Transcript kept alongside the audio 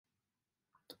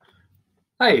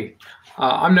Hi,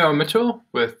 I'm Noah Mitchell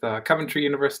with Coventry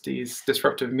University's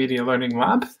Disruptive Media Learning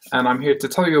Lab, and I'm here to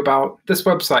tell you about this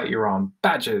website you're on,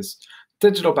 Badges,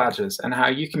 digital badges, and how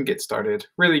you can get started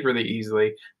really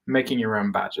easily making your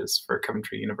own badges for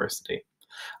Coventry University.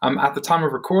 At the time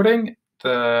of recording,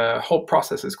 the whole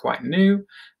process is quite new,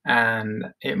 and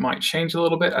it might change a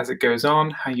little bit as it goes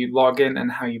on. How you log in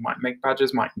and how you might make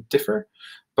badges might differ,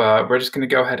 but we're just going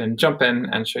to go ahead and jump in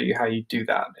and show you how you do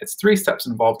that. It's 3 steps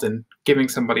involved in giving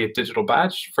somebody a digital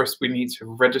badge. First, we need to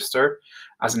register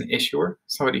as an issuer,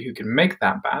 somebody who can make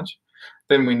that badge.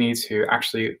 Then we need to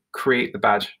actually create the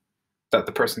badge that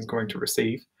the person's going to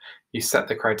receive. You set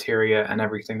the criteria and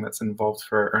everything that's involved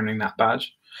for earning that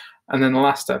badge. And then the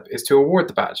last step is to award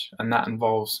the badge, and that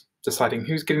involves deciding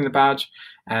who's getting the badge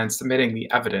and submitting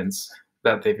the evidence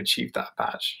that they've achieved that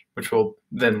badge, which will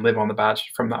then live on the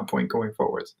badge from that point going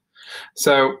forwards.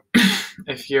 So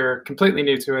if you're completely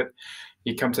new to it,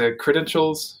 you come to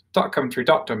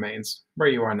credentials.coventry.domains, where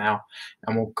you are now,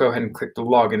 and we'll go ahead and click the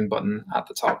login button at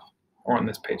the top or on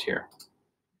this page here.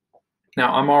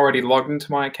 Now, I'm already logged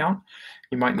into my account.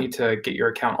 You might need to get your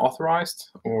account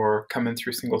authorized or come in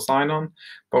through single sign-on,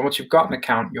 but once you've got an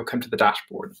account, you'll come to the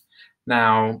dashboard.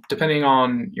 Now, depending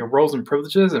on your roles and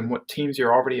privileges and what teams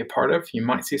you're already a part of, you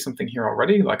might see something here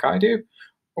already, like I do,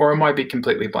 or it might be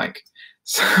completely blank.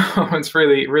 So it's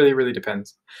really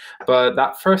depends. But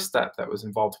that first step that was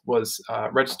involved was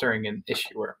registering an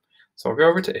issuer. So I'll go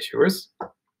over to issuers.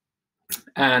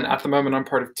 And at the moment, I'm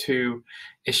part of 2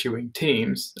 issuing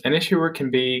teams. An issuer can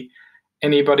be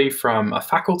anybody from a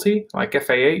faculty, like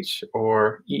FAH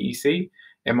or EEC.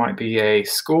 It might be a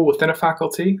school within a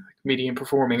faculty, like Media and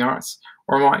Performing Arts,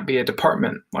 or it might be a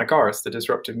department like ours, the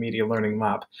Disruptive Media Learning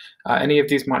Lab. Any of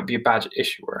these might be a badge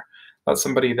issuer. That's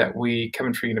somebody that we,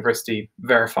 Coventry University,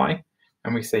 verify,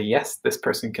 and we say, yes, this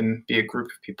person can be a group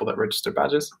of people that register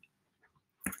badges.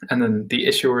 And then the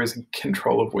issuer is in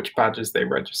control of which badges they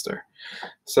register.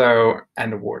 So,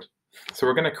 and award. So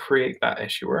we're going to create that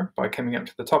issuer by coming up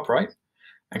to the top right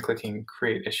and clicking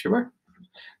Create Issuer.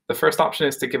 The first option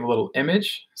is to give a little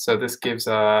image. So this gives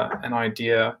an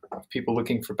idea of people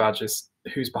looking for badges,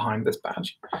 who's behind this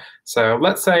badge. So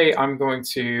let's say I'm going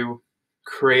to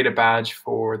create a badge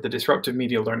for the Disruptive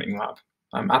Media Learning Lab.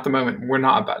 At the moment, we're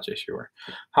not a badge issuer.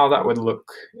 How that would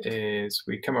look is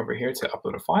we come over here to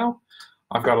upload a file.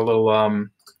 I've got a little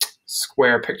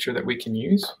square picture that we can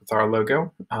use with our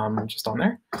logo just on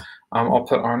there. I'll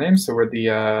put our name, so we're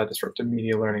the Disruptive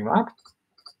Media Learning Lab.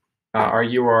 Our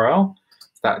URL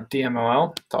is that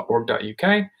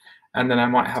dmll.org.uk, and then I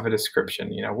might have a description,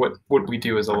 what we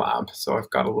do as a lab. So I've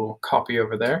got a little copy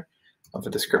over there of the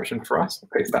description for us. I'll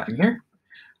paste that in here.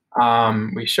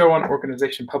 We show on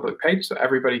organization public page, so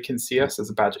everybody can see us as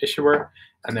a badge issuer,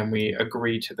 and then we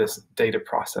agree to this data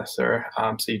processor.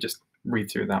 So you just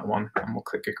read through that one, and we'll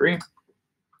click agree.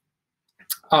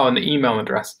 Oh, and the email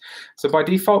address. So by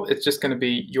default, it's just going to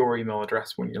be your email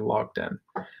address when you're logged in.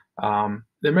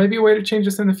 There may be a way to change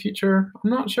this in the future.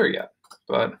 I'm not sure yet,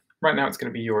 but right now it's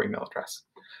going to be your email address.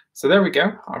 So there we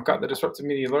go. I've got the Disruptive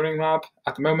Media Learning Lab.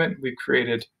 At the moment, we've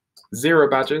created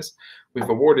 0 badges. We've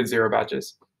awarded 0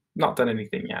 badges. Not done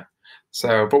anything yet.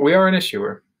 So, but we are an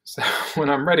issuer. So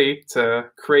when I'm ready to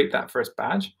create that first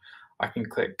badge, I can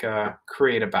click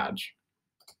Create a Badge.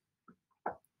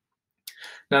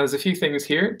 Now, there's a few things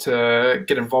here to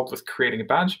get involved with creating a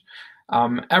badge.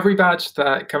 Every badge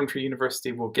that Coventry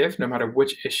University will give, no matter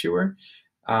which issuer,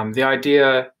 the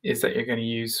idea is that you're going to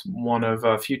use one of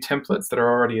a few templates that are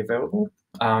already available.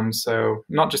 So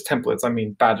not just templates, I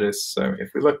mean badges. So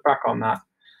if we look back on that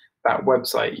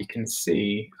website, you can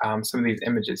see some of these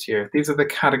images here. These are the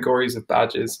categories of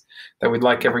badges that we'd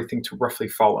like everything to roughly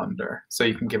fall under. So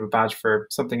you can give a badge for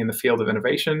something in the field of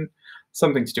innovation,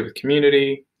 something to do with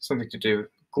community, something to do with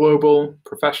global,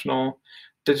 professional,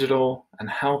 digital, and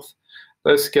health.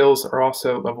 Those skills are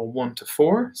also level 1 to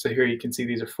 4. So here you can see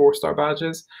these are 4-star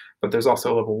badges, but there's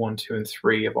also level 1, 2, and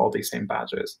 3 of all these same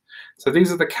badges. So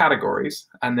these are the categories,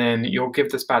 and then you'll give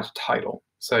this badge a title.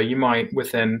 So you might,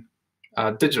 within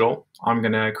digital, I'm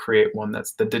going to create one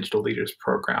that's the Digital Leaders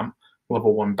Program,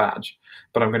 level 1 badge,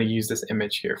 but I'm going to use this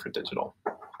image here for digital.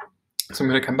 So I'm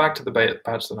going to come back to the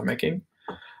badge that I'm making,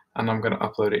 and I'm going to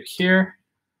upload it here.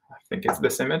 I think it's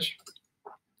this image.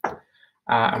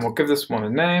 And we'll give this one a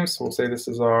name. So we'll say this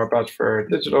is our badge for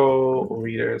Digital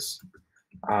Leaders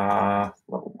level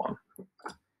 1.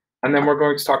 And then we're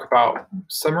going to talk about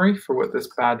summary for what this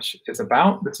badge is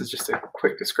about. This is just a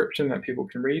quick description that people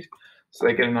can read, so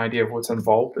they get an idea of what's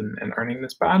involved in earning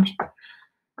this badge.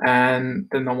 And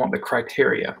then they'll want the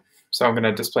criteria. So I'm going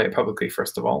to display it publicly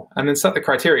first of all, and then set the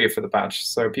criteria for the badge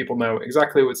so people know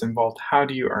exactly what's involved. How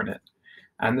do you earn it?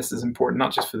 And this is important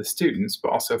not just for the students,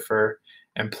 but also for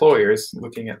employers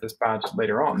looking at this badge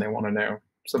later on. They want to know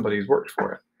somebody who's worked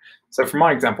for it. So for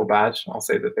my example badge, I'll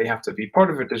say that they have to be part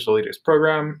of a Digital Leaders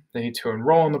program. They need to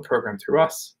enroll in the program through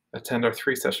us, attend our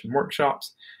 3-session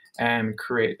workshops, and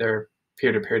create their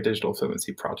peer-to-peer digital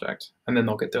fluency project. And then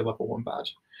they'll get their level 1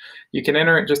 badge. You can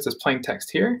enter it just as plain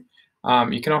text here.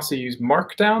 You can also use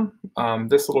Markdown.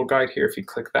 This little guide here, if you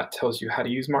click that, tells you how to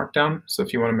use Markdown. So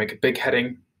if you want to make a big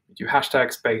heading, do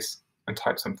hashtag space and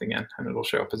type something in, and it'll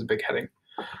show up as a big heading.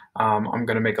 I'm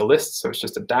going to make a list, so it's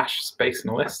just a dash, space,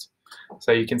 and a list.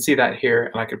 So you can see that here,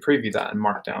 and I could preview that in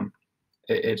Markdown.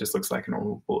 It just looks like a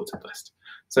normal bulleted list.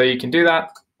 So you can do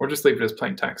that, or just leave it as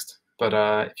plain text. But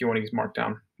if you want to use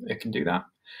Markdown, it can do that.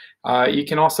 You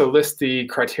can also list the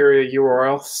criteria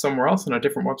URL somewhere else on a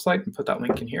different website and put that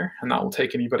link in here, and that will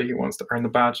take anybody who wants to earn the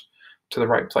badge to the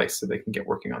right place so they can get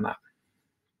working on that.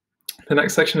 The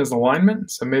next section is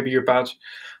alignment. So maybe your badge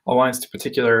aligns to a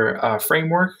particular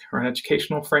framework or an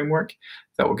educational framework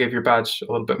that will give your badge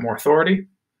a little bit more authority.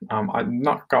 I've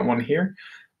not got one here,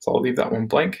 so I'll leave that one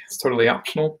blank. It's totally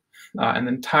optional. And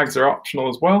then tags are optional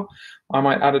as well. I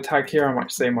might add a tag here. I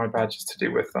might say my badge is to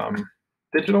do with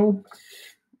digital.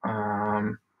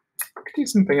 I could do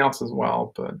something else as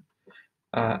well, but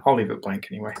I'll leave it blank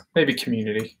anyway. Maybe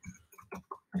community.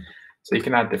 So you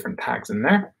can add different tags in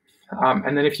there.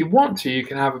 And then if you want to, you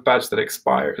can have a badge that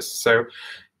expires. So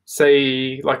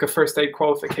say like a first aid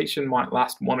qualification might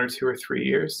last 1 or 2 or 3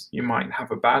 years. You might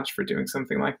have a badge for doing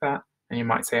something like that. And you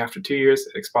might say after 2 years,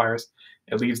 it expires.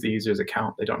 It leaves the user's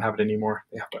account. They don't have it anymore.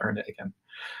 They have to earn it again.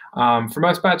 For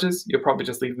most badges, you'll probably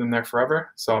just leave them there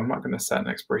forever. So I'm not going to set an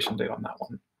expiration date on that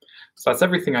one. So that's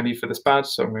everything I need for this badge.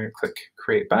 So I'm going to click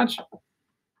Create Badge.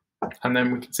 And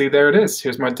then we can see there it is.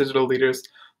 Here's my Digital Leaders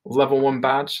Level 1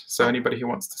 badge. So anybody who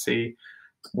wants to see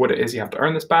what it is you have to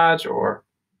earn this badge, or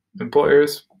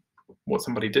employers, what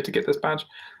somebody did to get this badge,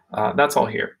 that's all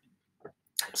here.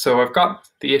 So I've got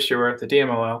the issuer, the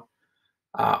DMLL.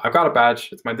 I've got a badge.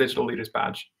 It's my Digital Leaders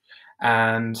badge.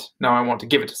 And now I want to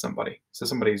give it to somebody. So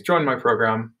somebody's joined my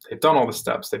program. They've done all the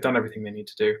steps. They've done everything they need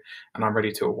to do. And I'm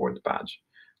ready to award the badge.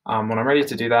 When I'm ready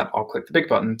to do that, I'll click the big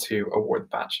button to award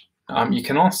the badge. You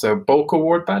can also bulk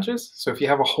award badges. So if you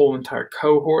have a whole entire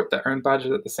cohort that earn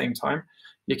badges at the same time,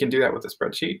 you can do that with a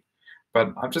spreadsheet.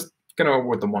 But I'm just going to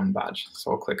award the 1 badge.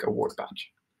 So I'll click Award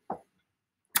Badge.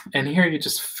 And here you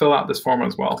just fill out this form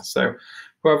as well. So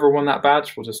whoever won that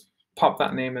badge will just pop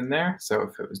that name in there. So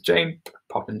if it was Jane,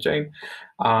 pop in Jane.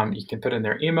 You can put in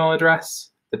their email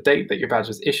address, the date that your badge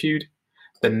was issued,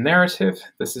 the narrative.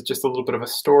 This is just a little bit of a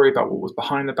story about what was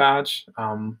behind the badge.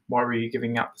 Why were you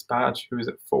giving out this badge? Who is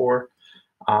it for?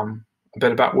 A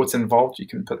bit about what's involved. You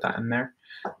can put that in there.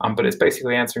 But it's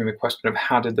basically answering the question of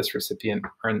how did this recipient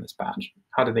earn this badge?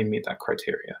 How did they meet that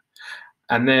criteria?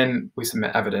 And then we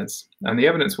submit evidence. And the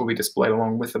evidence will be displayed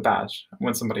along with the badge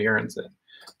when somebody earns it.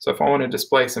 So if I want to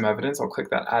display some evidence, I'll click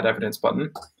that Add Evidence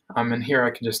button. And here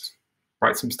I can just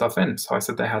write some stuff in. So I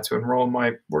said they had to enroll in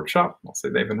my workshop. I'll say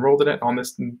they've enrolled in it on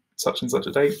this and such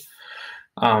a date.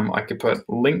 I could put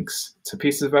links to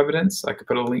pieces of evidence. I could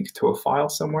put a link to a file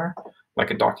somewhere,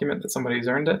 like a document that somebody's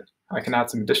earned it. I can add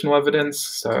some additional evidence.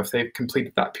 So if they've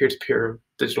completed that peer-to-peer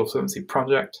digital fluency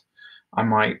project, I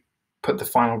might put the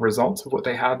final results of what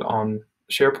they had on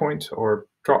SharePoint or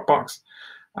Dropbox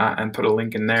and put a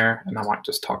link in there, and I might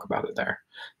just talk about it there.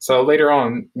 So later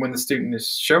on, when the student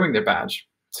is showing their badge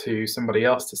to somebody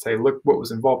else to say, look what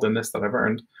was involved in this that I've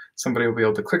earned, somebody will be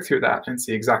able to click through that and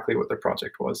see exactly what their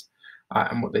project was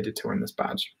and what they did to earn this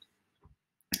badge.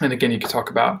 And again, you can talk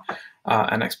about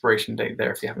an expiration date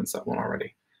there if you haven't set one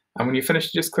already. And when you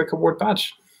finish, you just click Award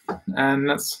Badge. And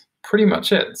that's pretty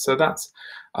much it. So that's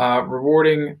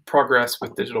rewarding progress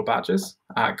with digital badges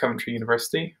at Coventry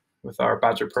University with our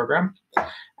Badgr program.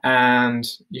 And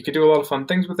you can do a lot of fun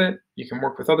things with it. You can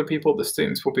work with other people. The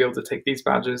students will be able to take these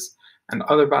badges and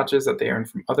other badges that they earn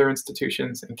from other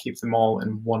institutions and keep them all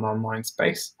in one online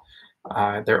space.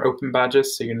 They're open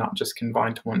badges, so you're not just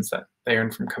confined to ones that they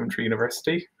earn from Coventry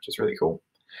University, which is really cool.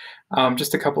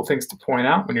 Just a couple things to point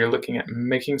out when you're looking at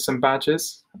making some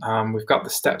badges. We've got the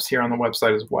steps here on the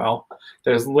website as well.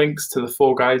 There's links to the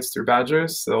full guides through Badgr,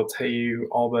 so they'll tell you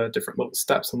all the different little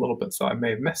steps and little bits that I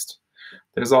may have missed.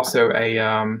 There's also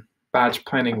a badge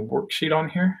planning worksheet on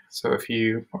here. So if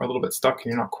you are a little bit stuck and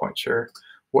you're not quite sure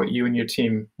what you and your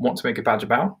team want to make a badge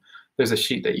about, there's a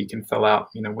sheet that you can fill out,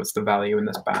 you know, what's the value in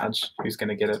this badge, who's going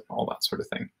to get it, all that sort of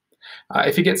thing.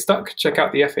 If you get stuck, check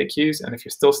out the FAQs, and if you're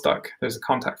still stuck, there's a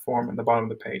contact form at the bottom of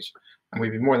the page, and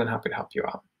we'd be more than happy to help you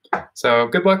out. So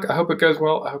good luck. I hope it goes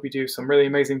well. I hope you do some really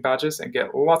amazing badges and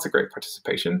get lots of great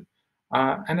participation,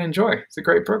 and enjoy. It's a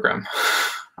great program.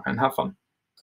 and have fun.